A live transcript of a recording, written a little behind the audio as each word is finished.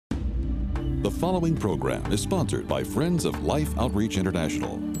The following program is sponsored by Friends of Life Outreach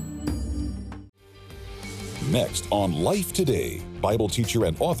International. Next on Life Today, Bible teacher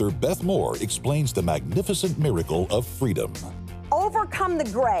and author Beth Moore explains the magnificent miracle of freedom. Overcome the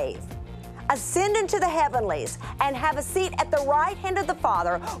grave, ascend into the heavenlies, and have a seat at the right hand of the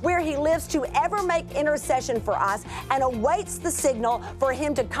Father, where He lives to ever make intercession for us and awaits the signal for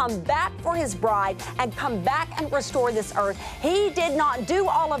Him to come back for His bride and come back and restore this earth. He did not do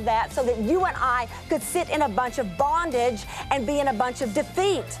all of that so that you and I could sit in a bunch of bondage and be in a bunch of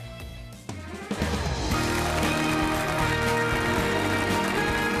defeat.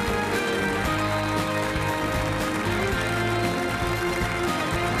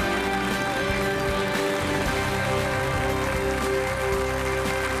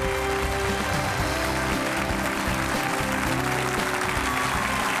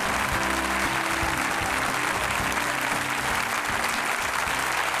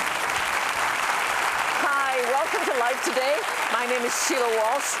 Today, my name is Sheila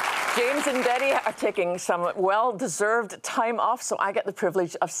Walsh. James and Betty are taking some well-deserved time off, so I get the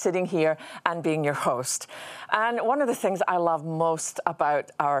privilege of sitting here and being your host. And one of the things I love most about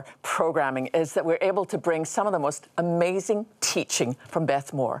our programming is that we're able to bring some of the most amazing teaching from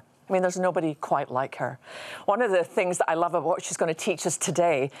Beth Moore. I mean, there's nobody quite like her. One of the things that I love about what she's going to teach us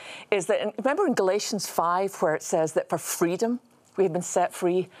today is that, remember in Galatians 5, where it says that for freedom, we have been set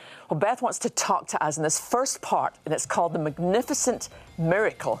free? Well, Beth wants to talk to us in this first part, and it's called The Magnificent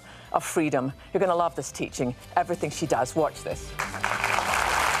Miracle of Freedom. You're going to love this teaching, everything she does. Watch this.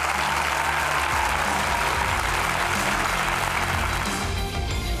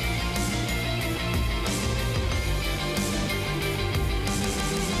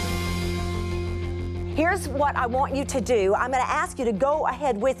 Here's what I want you to do. I'm going to ask you to go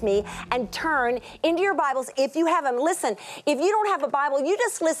ahead with me and turn into your Bibles if you have them. Listen, if you don't have a Bible, you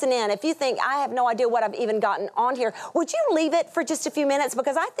just listen in. If you think, I have no idea what I've even gotten on here, would you leave it for just a few minutes?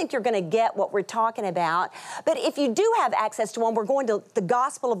 Because I think you're going to get what we're talking about. But if you do have access to one, we're going to the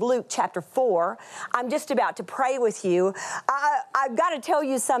Gospel of Luke, chapter 4. I'm just about to pray with you. I've got to tell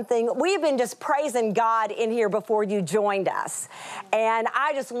you something. We've been just praising God in here before you joined us. And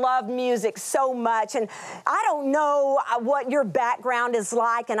I just love music so much. And I don't know what your background is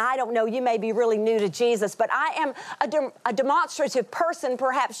like, and I don't know, you may be really new to Jesus, but I am a demonstrative person,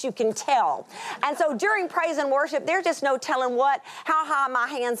 perhaps you can tell. And so during praise and worship, there's just no telling how high my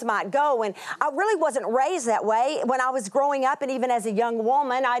hands might go. And I really wasn't raised that way. When I was growing up, and even as a young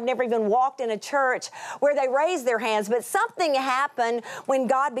woman, I'd never even walked in a church where they raised their hands. But something happened when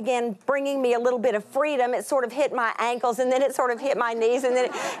God began bringing me a little bit of freedom. It sort of hit my ankles, and then it sort of hit my knees, and then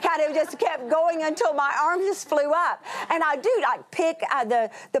it kind of just kept going until my arm just flew up. And I do pick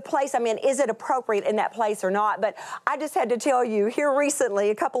the place I'm in. Is it appropriate in that place or not? But I just had to tell you, here recently,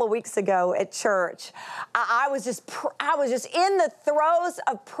 a couple of weeks ago at church, I was just in the throes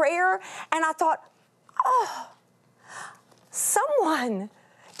of prayer, and I thought, oh, someone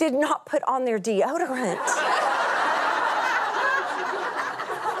did not put on their deodorant.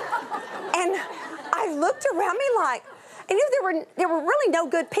 And I looked around me like, I knew there were really no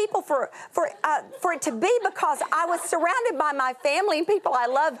good people for it to be, because I was surrounded by my family and people I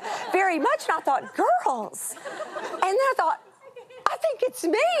love very much, and I thought, girls. And then I thought, I think it's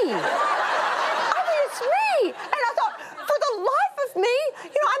me. I think it's me. And I thought, for the life of me,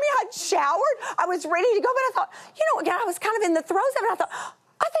 I'd showered, I was ready to go, but I thought, again, I was kind of in the throes of it. I thought,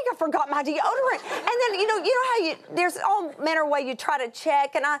 I think I forgot my deodorant. And then, you know how there's all manner of way you try to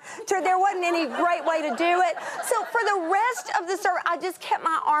check, and there wasn't any great way to do it. So for the rest of the service, I just kept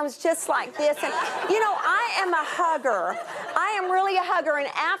my arms just like this. And, I am a hugger. I am really a hugger. And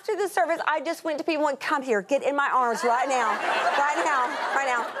after the service, I just went to people and come here, get in my arms right now, right now, right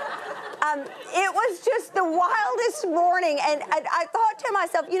now. It was just the wildest morning. And I thought to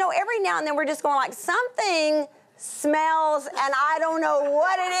myself, every now and then we're just going like, something smells, and I don't know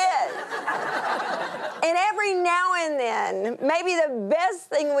what it is. And every now and then, maybe the best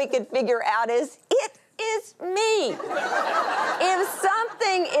thing we could figure out is, it is me. If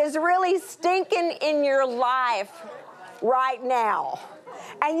something is really stinking in your life right now,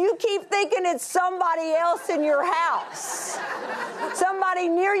 and you keep thinking it's somebody else in your house, somebody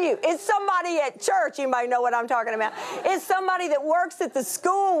near you, it's somebody at church, you might know what I'm talking about, it's somebody that works at the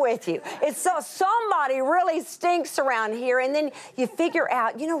school with you, it's somebody really stinks around here, and then you figure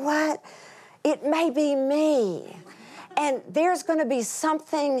out, you know what, it may be me. And there's going to be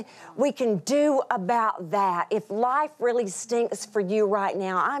something we can do about that. If life really stinks for you right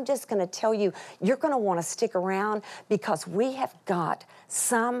now, I'm just going to tell you, you're going to want to stick around, because we have got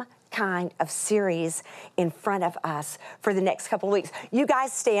some kind of series in front of us for the next couple of weeks. You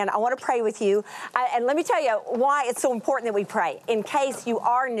guys stand. I want to pray with you. And let me tell you why it's so important that we pray, in case you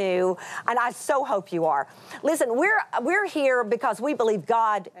are new, and I so hope you are. Listen, we're here because we believe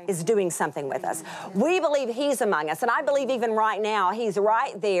God is doing something with us. We believe He's among us, and I believe even right now He's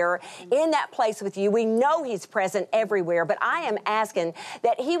right there in that place with you. We know He's present everywhere, but I am asking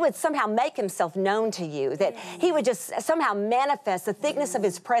that He would somehow make Himself known to you, that He would just somehow manifest the thickness of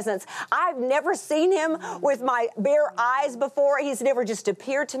His presence. I've never seen Him with my bare eyes before. He's never just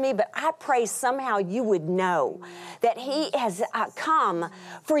appeared to me, but I pray somehow you would know that He has come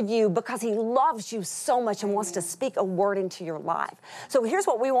for you because He loves you so much and wants to speak a word into your life. So here's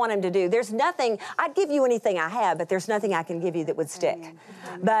what we want Him to do. There's nothing, I'd give you anything I have, but there's nothing I can give you that would stick.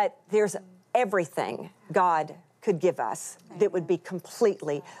 But there's everything God could give us that would be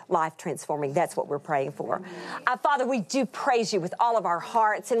completely life transforming. That's what we're praying for. Father, we do praise you with all of our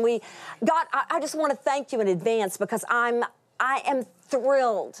hearts. And God, I just want to thank you in advance because I am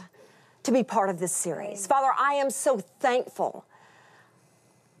thrilled to be part of this series. Father, I am so thankful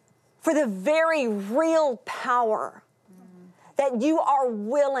for the very real power that you are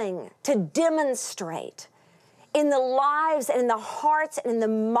willing to demonstrate in the lives and in the hearts and in the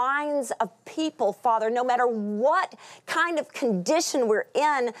minds of people, Father, no matter what kind of condition we're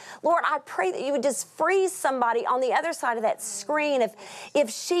in. Lord, I pray that you would just free somebody on the other side of that screen if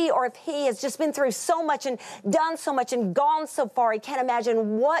she or if he has just been through so much and done so much and gone so far, he can't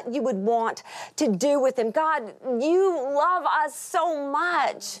imagine what you would want to do with him. God, you love us so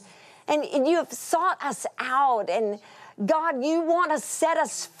much, and you have sought us out, and God, you want to set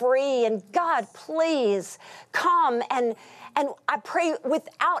us free, and God, please come and I pray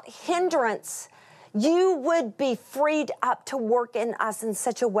without hindrance, you would be freed up to work in us in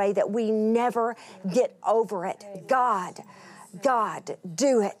such a way that we never get over it. God,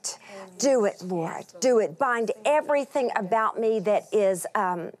 do it. Do it, Lord. Do it. Bind everything about me that is,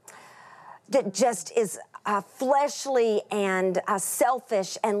 that just is fleshly and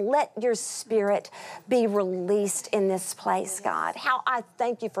selfish, and let your Spirit be released in this place, God. How I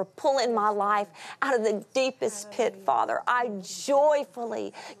thank you for pulling my life out of the deepest pit, Father. I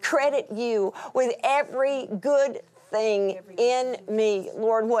joyfully credit you with every good thing in me,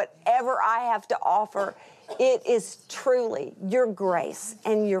 Lord. Whatever I have to offer, it is truly your grace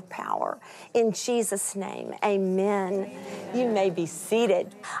and your power. In Jesus' name, amen. You may be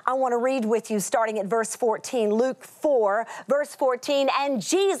seated. I want to read with you starting at verse 14, Luke 4, verse 14. And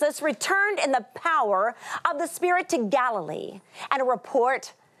Jesus returned in the power of the Spirit to Galilee, and a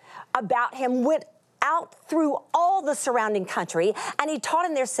report about him went out through all the surrounding country, and he taught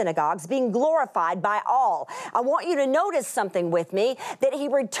in their synagogues, being glorified by all. I want you to notice something with me, that he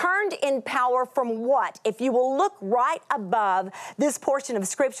returned in power from what? If you will look right above this portion of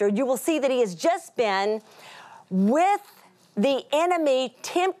Scripture, you will see that he has just been with the enemy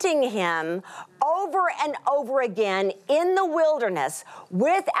tempting him over and over again in the wilderness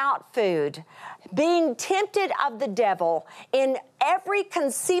without food, being tempted of the devil in every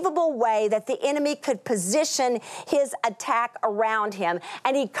conceivable way that the enemy could position his attack around him.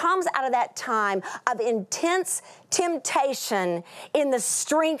 And he comes out of that time of intense temptation in the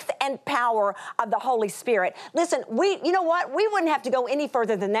strength and power of the Holy Spirit. Listen, you know what? We wouldn't have to go any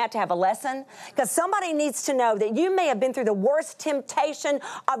further than that to have a lesson, because somebody needs to know that you may have been through the worst temptation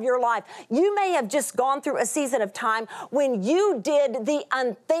of your life. You may have just gone through a season of time when you did the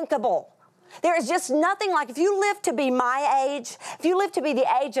unthinkable. There is just nothing like, if you live to be my age, if you live to be the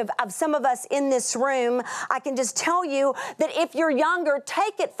age of some of us in this room, I can just tell you that if you're younger,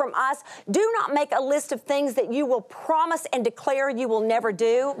 take it from us. Do not make a list of things that you will promise and declare you will never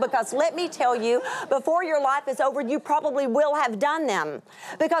do, because let me tell you, before your life is over, you probably will have done them,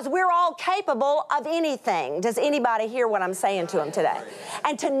 because we're all capable of anything. Does anybody hear what I'm saying to them today?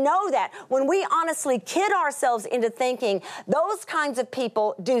 And to know that when we honestly kid ourselves into thinking those kinds of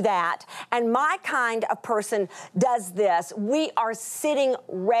people do that, and my kind of person does this, we are sitting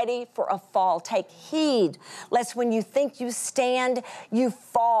ready for a fall. Take heed, lest when you think you stand, you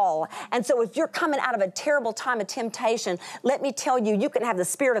fall. And so if you're coming out of a terrible time of temptation, let me tell you, you can have the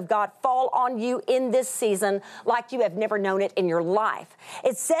Spirit of God fall on you in this season like you have never known it in your life.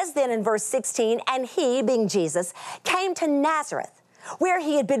 It says then in verse 16, and he, being Jesus, came to Nazareth, where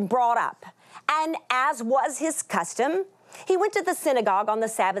he had been brought up. And as was his custom, He went to the synagogue on the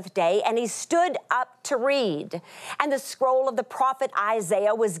Sabbath day, and he stood up to read. And the scroll of the prophet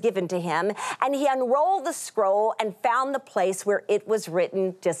Isaiah was given to him, and he unrolled the scroll and found the place where it was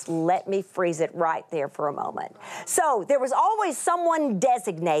written. Just let me freeze it right there for a moment. So there was always someone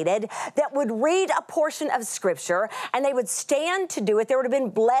designated that would read a portion of Scripture, and they would stand to do it. There would have been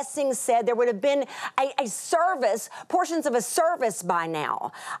blessings said. There would have been a service, portions of a service by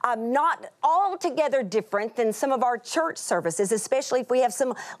now. Not altogether different than some of our church services, especially if we have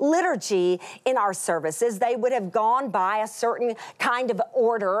some liturgy in our services. They would have gone by a certain kind of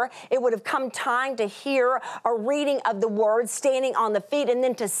order. It would have come time to hear a reading of the word, standing on the feet, and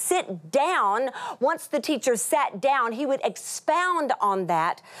then to sit down. Once the teacher sat down, he would expound on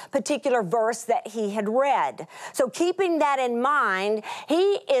that particular verse that he had read. So keeping that in mind,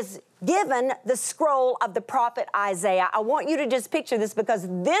 he is given the scroll of the prophet Isaiah. I want you to just picture this, because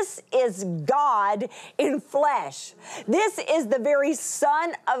this is God in flesh. This is the very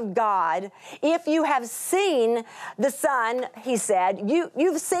Son of God. If you have seen the Son, he said,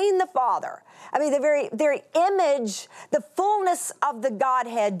 you've seen the Father. I mean, the very image, the fullness of the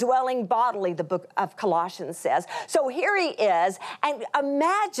Godhead dwelling bodily, the book of Colossians says. So here he is, and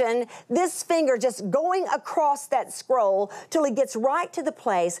imagine this finger just going across that scroll till he gets right to the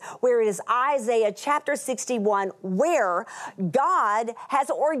place where it is Isaiah chapter 61, where God has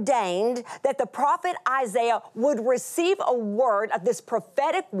ordained that the prophet Isaiah would receive a word, of this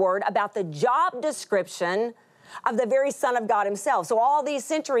prophetic word, about the job description of the very Son of God himself. So all these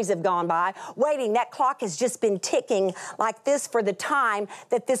centuries have gone by, waiting. That clock has just been ticking like this for the time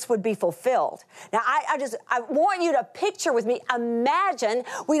that this would be fulfilled. Now, I want you to picture with me, imagine,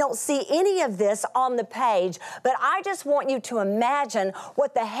 we don't see any of this on the page, but I just want you to imagine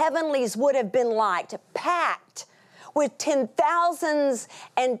what the heavenlies would have been like, packed with 10,000s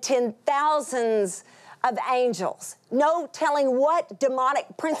and 10,000s of angels. No telling what demonic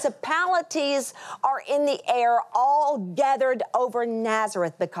principalities are in the air, all gathered over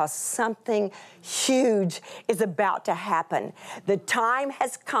Nazareth, because something huge is about to happen. The time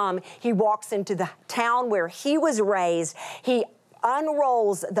has come. He walks into the town where he was raised. He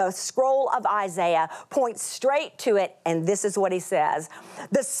unrolls the scroll of Isaiah, points straight to it, and this is what he says.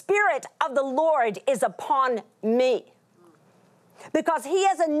 The Spirit of the Lord is upon me, because he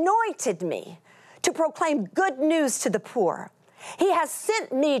has anointed me to proclaim good news to the poor. He has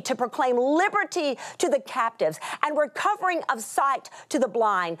sent me to proclaim liberty to the captives and recovering of sight to the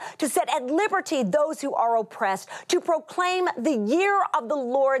blind, to set at liberty those who are oppressed, to proclaim the year of the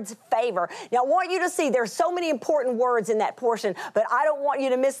Lord's favor. Now, I want you to see there's so many important words in that portion, but I don't want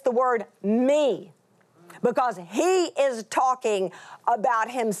you to miss the word me, because he is talking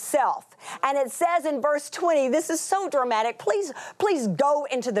about himself. And it says in verse 20, this is so dramatic. Please go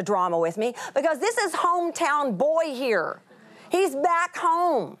into the drama with me, because this is hometown boy here. He's back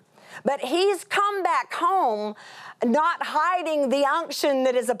home. But he's come back home not hiding the unction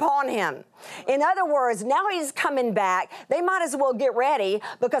that is upon him. In other words, now he's coming back. They might as well get ready,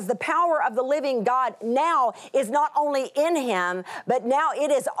 because the power of the living God now is not only in him, but now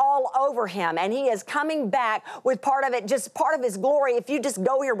it is all over him. And he is coming back with part of it, just part of his glory. If you just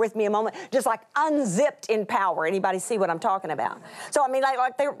go here with me a moment, just like unzipped in power. Anybody see what I'm talking about? So, I mean,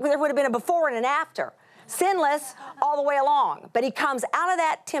 like there would have been a before and an after. Sinless all the way along. But he comes out of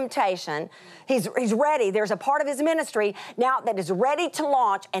that temptation. He's ready. There's a part of his ministry now that is ready to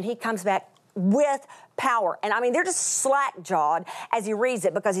launch, and he comes back with power. And I mean, they're just slack-jawed as he reads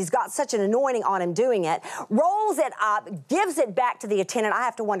it, because he's got such an anointing on him doing it. Rolls it up, gives it back to the attendant. I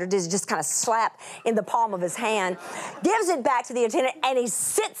have to wonder, does he just kind of slap in the palm of his hand? Gives it back to the attendant, and he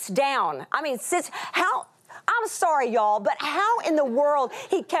sits down. I mean, I'm sorry, y'all, but how in the world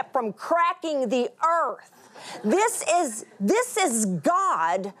he kept from cracking the earth? This is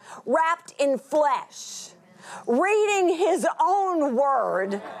God wrapped in flesh, reading his own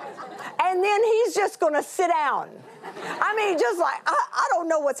word, and then he's just going to sit down. I mean, just like, I don't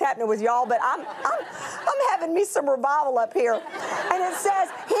know what's happening with y'all, but I'm having me some revival up here. And it says,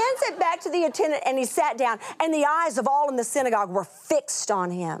 hands it back to the attendant, and he sat down, and the eyes of all in the synagogue were fixed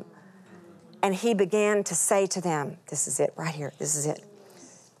on him. And he began to say to them, this is it right here, this is it.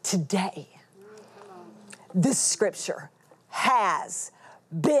 Today, this scripture has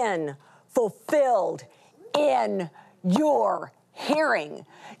been fulfilled in your hearing.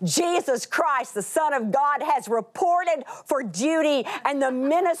 Jesus Christ, the Son of God, has reported for duty, and the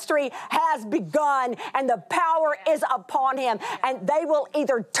ministry has begun, and the power is upon him. And they will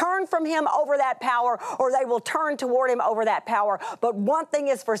either turn from him over that power, or they will turn toward him over that power. But one thing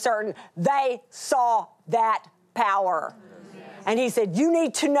is for certain, they saw that power. And he said, you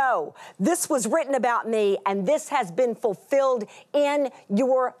need to know this was written about me and this has been fulfilled in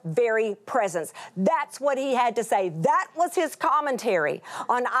your very presence. That's what he had to say. That was his commentary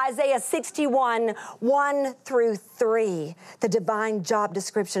on Isaiah 61, 1 through 3, the divine job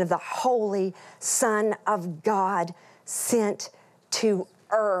description of the Holy Son of God sent to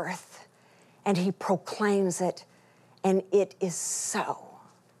earth. And he proclaims it, and it is so.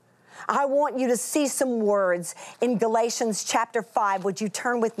 I want you to see some words in Galatians chapter 5. Would you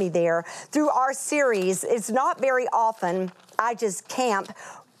turn with me there? Through our series, it's not very often I just camp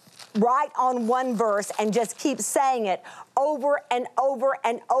right on one verse and just keep saying it over and over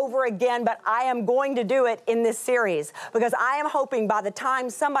and over again, but I am going to do it in this series because I am hoping by the time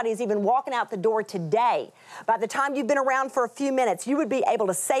somebody's even walking out the door today, by the time you've been around for a few minutes, you would be able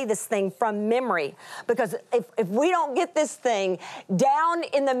to say this thing from memory. Because if we don't get this thing down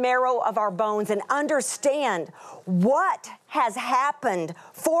in the marrow of our bones and understand what has happened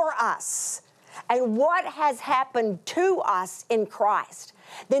for us and what has happened to us in Christ,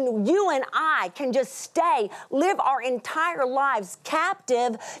 then you and I can just live our entire lives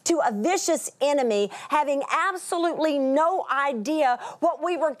captive to a vicious enemy, having absolutely no idea what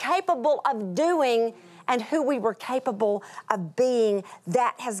we were capable of doing and who we were capable of being.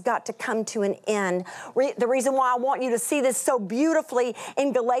 That has got to come to an end. The reason why I want you to see this so beautifully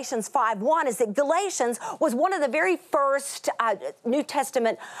in Galatians 5:1 is that Galatians was one of the very first New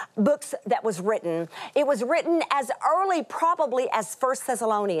Testament books that was written. It was written as early probably as 1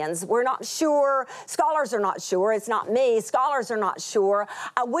 Thessalonians. We're not sure. Scholars are not sure. It's not me. Scholars are not sure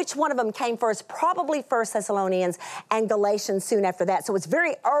which one of them came first. Probably 1 Thessalonians and Galatians soon after that. So it's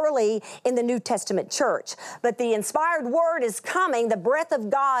very early in the New Testament church. But the inspired word is coming. The breath of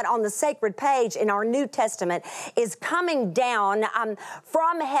God on the sacred page in our New Testament is coming down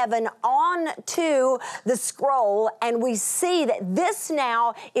from heaven onto the scroll. And we see that this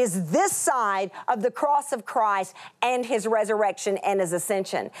now is this side of the cross of Christ and his resurrection and his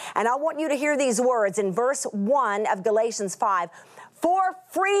ascension. And I want you to hear these words in verse 1 of Galatians 5. For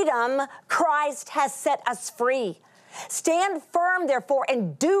freedom, Christ has set us free. Stand firm, therefore,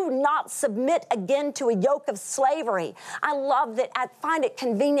 and do not submit again to a yoke of slavery. I love that. I find it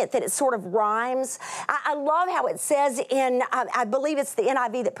convenient that it sort of rhymes. I love how it says in, I believe it's the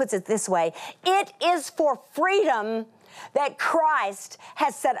NIV that puts it this way. It is for freedom that Christ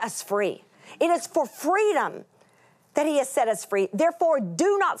has set us free. It is for freedom that he has set us free. Therefore,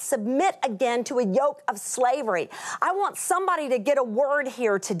 do not submit again to a yoke of slavery. I want somebody to get a word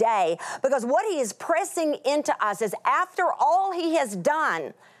here today, because what he is pressing into us is, after all he has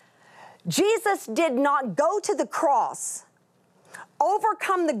done, Jesus did not go to the cross,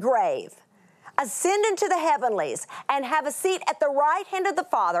 overcome the grave, ascend into the heavenlies, and have a seat at the right hand of the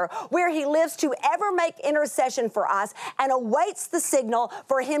Father, where he lives to ever make intercession for us and awaits the signal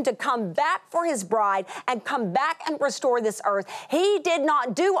for him to come back for his bride and come back and restore this earth. He did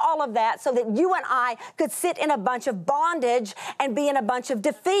not do all of that so that you and I could sit in a bunch of bondage and be in a bunch of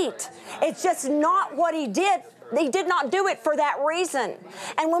defeat. It's just not what he did. He did not do it for that reason.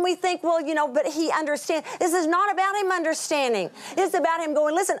 And when we think, well, but he understands, this is not about him understanding. It's about him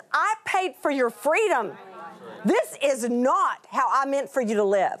going, listen, I paid for your freedom. This is not how I meant for you to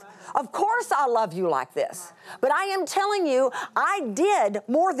live. Of course I love you like this. But I am telling you, I did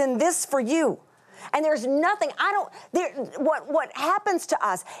more than this for you. And there's nothing, what happens to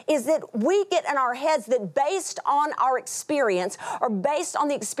us is that we get in our heads that based on our experience or based on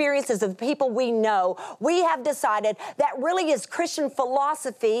the experiences of the people we know, we have decided that really is Christian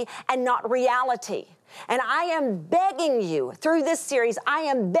philosophy and not reality. And I am begging you, through this series, I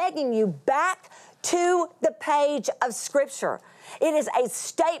am begging you back to the page of Scripture. It is a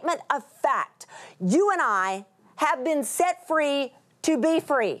statement of fact. You and I have been set free to be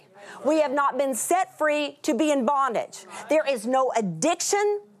free. We have not been set free to be in bondage. There is no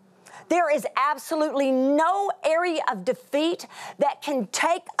addiction. There is absolutely no area of defeat that can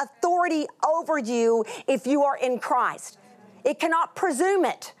take authority over you if you are in Christ. It cannot presume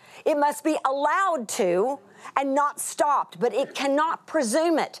it. It must be allowed to and not stopped, but it cannot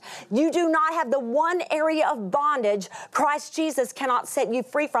presume it. You do not have the one area of bondage Christ Jesus cannot set you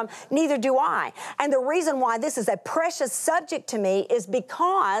free from, neither do I. And the reason why this is a precious subject to me is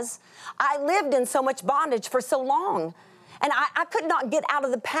because I lived in so much bondage for so long. And I could not get out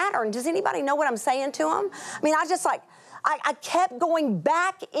of the pattern. Does anybody know what I'm saying to them? I mean, I kept going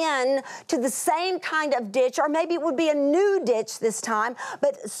back in to the same kind of ditch, or maybe it would be a new ditch this time,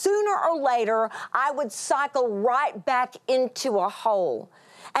 but sooner or later, I would cycle right back into a hole.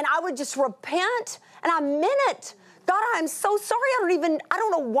 And I would just repent, and I meant it God, I'm so sorry. I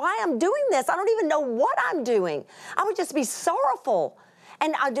don't know why I'm doing this. I don't even know what I'm doing. I would just be sorrowful.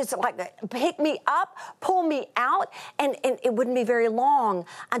 And I just like pick me up, pull me out, and it wouldn't be very long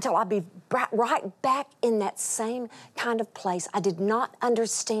until I'd be right back in that same kind of place. I did not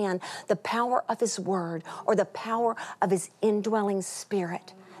understand the power of His Word or the power of His indwelling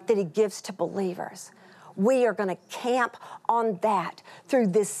Spirit that He gives to believers. We are going to camp on that through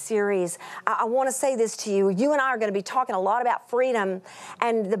this series. I want to say this to you. You and I are going to be talking a lot about freedom,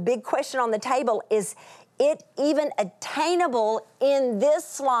 and the big question on the table is it even attainable in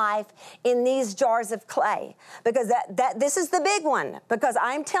this life in these jars of clay? Because this is the big one. Because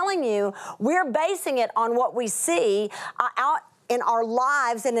I'm telling you, we're basing it on what we see out in our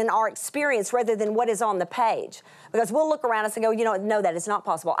lives and in our experience rather than what is on the page. Because we'll look around us and go, you know, no, that is not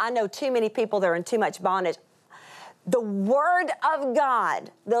possible. I know too many people that are in too much bondage. The Word of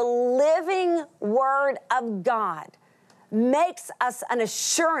God, the living Word of God, makes us an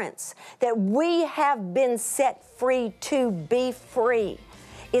assurance that we have been set free to be free.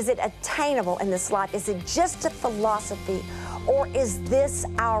 Is it attainable in this life? Is it just a philosophy, or is this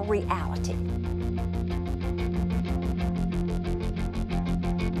our reality?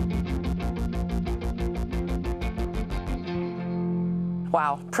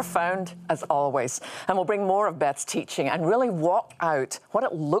 Wow, profound as always. And we'll bring more of Beth's teaching and really walk out what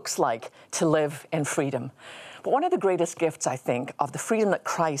it looks like to live in freedom. But one of the greatest gifts, I think, of the freedom that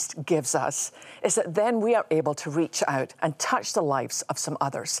Christ gives us is that then we are able to reach out and touch the lives of some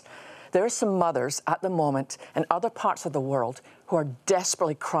others. There are some mothers at the moment in other parts of the world who are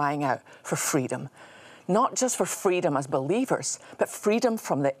desperately crying out for freedom. Not just for freedom as believers, but freedom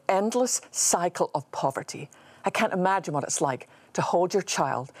from the endless cycle of poverty. I can't imagine what it's like to hold your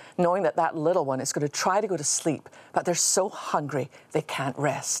child, knowing that that little one is going to try to go to sleep, but they're so hungry they can't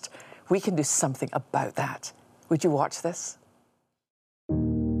rest. We can do something about that. Would you watch this?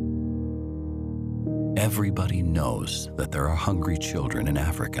 Everybody knows that there are hungry children in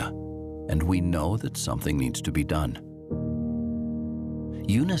Africa, and we know that something needs to be done.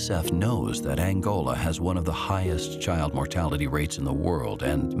 UNICEF knows that Angola has one of the highest child mortality rates in the world,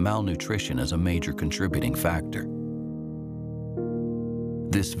 and malnutrition is a major contributing factor.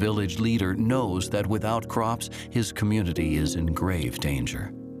 This village leader knows that without crops, his community is in grave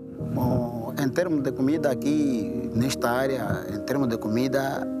danger. Bom, em termos de comida aqui, nesta área, em termos de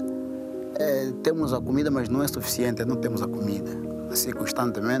comida, temos a comida, mas não é suficiente, não temos a comida. Assim,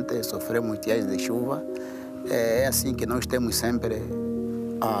 constantemente, sofremos dias de chuva. É assim que nós temos sempre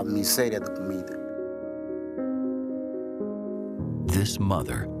a miséria de comida. This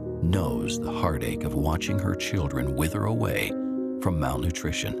mother knows the heartache of watching her children wither away from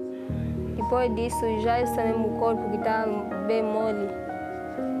malnutrition. Depois disso, já esse mesmo corpo que está bem mole.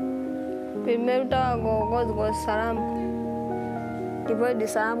 Primeiro estava com sarampo. Depois de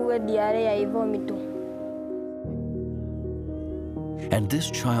sarampo, diarreia e vômito. And this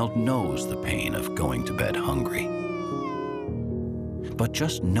child knows the pain of going to bed hungry. But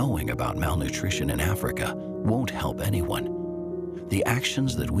just knowing about malnutrition in Africa won't help anyone. The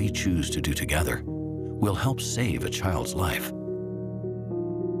actions that we choose to do together will help save a child's life.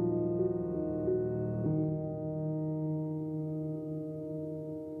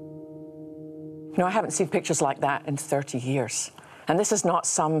 You know, I haven't seen pictures like that in 30 years. And this is not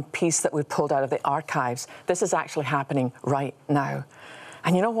some piece that we pulled out of the archives. This is actually happening right now.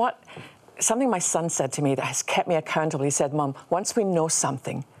 And you know what? Something my son said to me that has kept me accountable. He said, Mum, once we know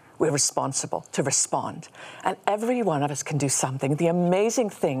something, we're responsible to respond. And every one of us can do something. The amazing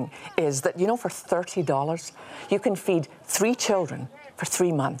thing is that, you know, for $30, you can feed 3 children for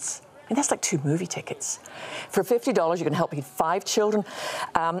 3 months. And that's like 2 movie tickets. For $50, you can help feed 5 children.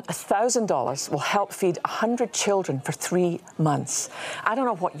 $1,000 will help feed 100 children for 3 months. I don't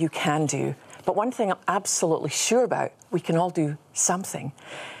know what you can do, but one thing I'm absolutely sure about, we can all do something.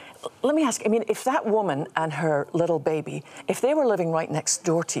 Let me ask, I mean, if that woman and her little baby, if they were living right next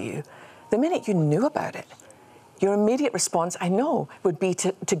door to you, the minute you knew about it, your immediate response, I know, would be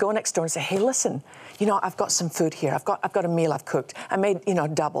to go next door and say, hey, listen, you know, I've got some food here. I've got a meal I've cooked. I made, you know,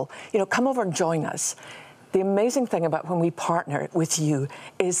 double. You know, come over and join us. The amazing thing about when we partner with you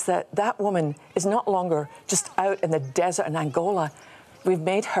is that that woman is not longer just out in the desert in Angola. We've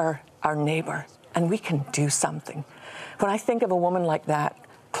made her our neighbor, and we can do something. When I think of a woman like that,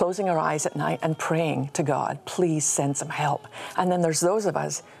 closing her eyes at night and praying to God, please send some help. And then there's those of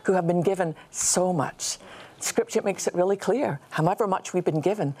us who have been given so much, Scripture makes it really clear. However much we've been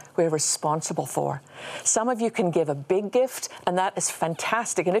given, we're responsible for. Some of you can give a big gift, and that is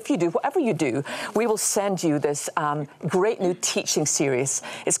fantastic. And if you do, whatever you do, we will send you this great new teaching series.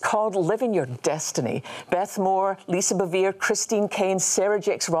 It's called Living Your Destiny. Beth Moore, Lisa Bevere, Christine Kane, Sarah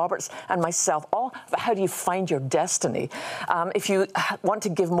Jakes Roberts, and myself, all about how do you find your destiny. If you want to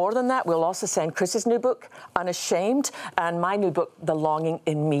give more than that, we'll also send Chris's new book, Unashamed, and my new book, The Longing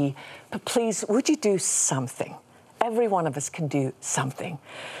in Me. But please, would you do something? Every one of us can do something.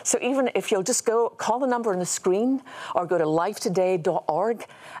 So even if you'll just go, call the number on the screen or go to lifetoday.org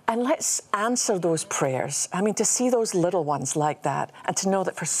and let's answer those prayers. I mean, to see those little ones like that and to know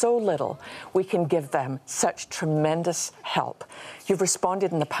that for so little, we can give them such tremendous help. You've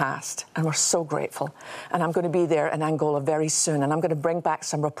responded in the past and we're so grateful. And I'm going to be there in Angola very soon and I'm going to bring back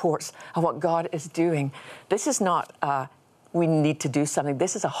some reports of what God is doing. This is not we need to do something.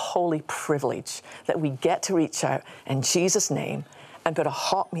 This is a holy privilege that we get to reach out in Jesus' name and put a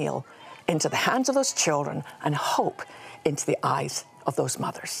hot meal into the hands of those children and hope into the eyes of those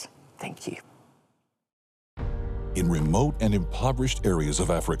mothers. Thank you. In remote and impoverished areas of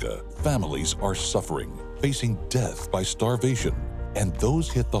Africa, families are suffering, facing death by starvation, and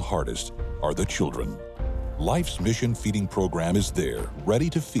those hit the hardest are the children. Life's Mission Feeding Program is there, ready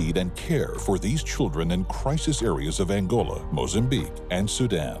to feed and care for these children in crisis areas of Angola, Mozambique, and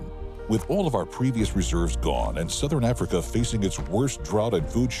Sudan. With all of our previous reserves gone and Southern Africa facing its worst drought and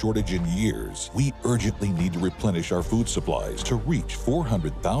food shortage in years, we urgently need to replenish our food supplies to reach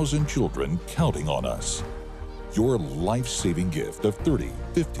 400,000 children counting on us. Your life-saving gift of $30,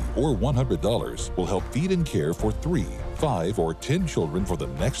 $50, or $100 will help feed and care for 3, 5, or 10 children for the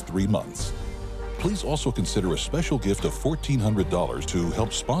next 3 months. Please also consider a special gift of $1,400 to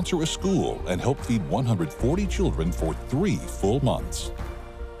help sponsor a school and help feed 140 children for 3 full months.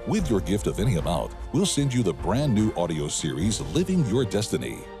 With your gift of any amount, we'll send you the brand new audio series, Living Your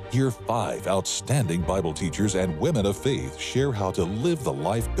Destiny. Hear 5 outstanding Bible teachers and women of faith share how to live the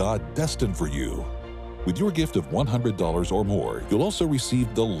life God destined for you. With your gift of $100 or more, you'll also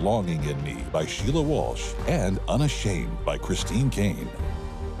receive The Longing in Me by Sheila Walsh and Unashamed by Christine Kane.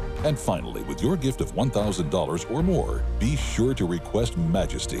 And finally, with your gift of $1,000 or more, be sure to request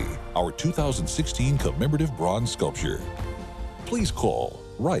Majesty, our 2016 commemorative bronze sculpture. Please call,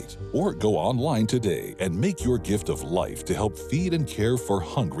 write, or go online today and make your gift of life to help feed and care for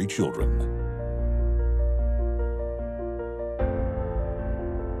hungry children.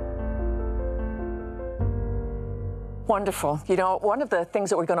 Wonderful. You know, one of the things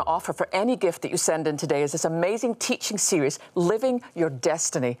that we're going to offer for any gift that you send in today is this amazing teaching series, Living Your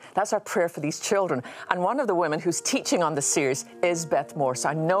Destiny. That's our prayer for these children. And one of the women who's teaching on this series is Beth Moore. So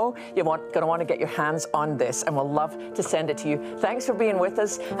I know you're going to want to get your hands on this, and we'll love to send it to you. Thanks for being with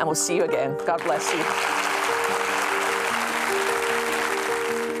us, and we'll see you again. God bless you.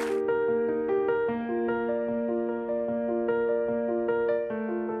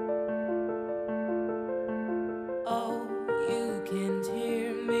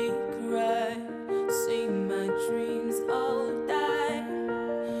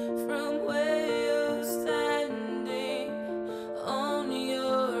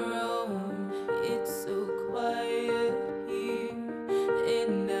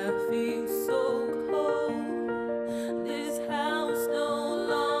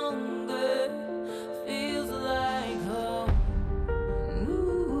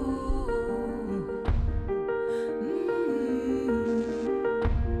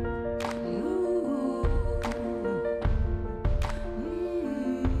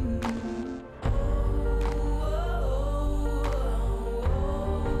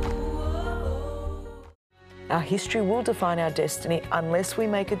 Our history will define our destiny unless we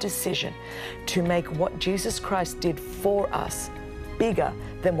make a decision to make what Jesus Christ did for us bigger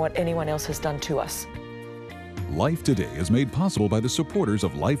than what anyone else has done to us. Life Today is made possible by the supporters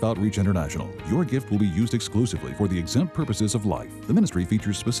of Life Outreach International. Your gift will be used exclusively for the exempt purposes of life. The ministry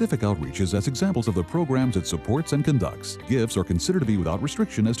features specific outreaches as examples of the programs it supports and conducts. Gifts are considered to be without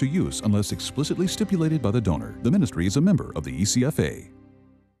restriction as to use unless explicitly stipulated by the donor. The ministry is a member of the ECFA.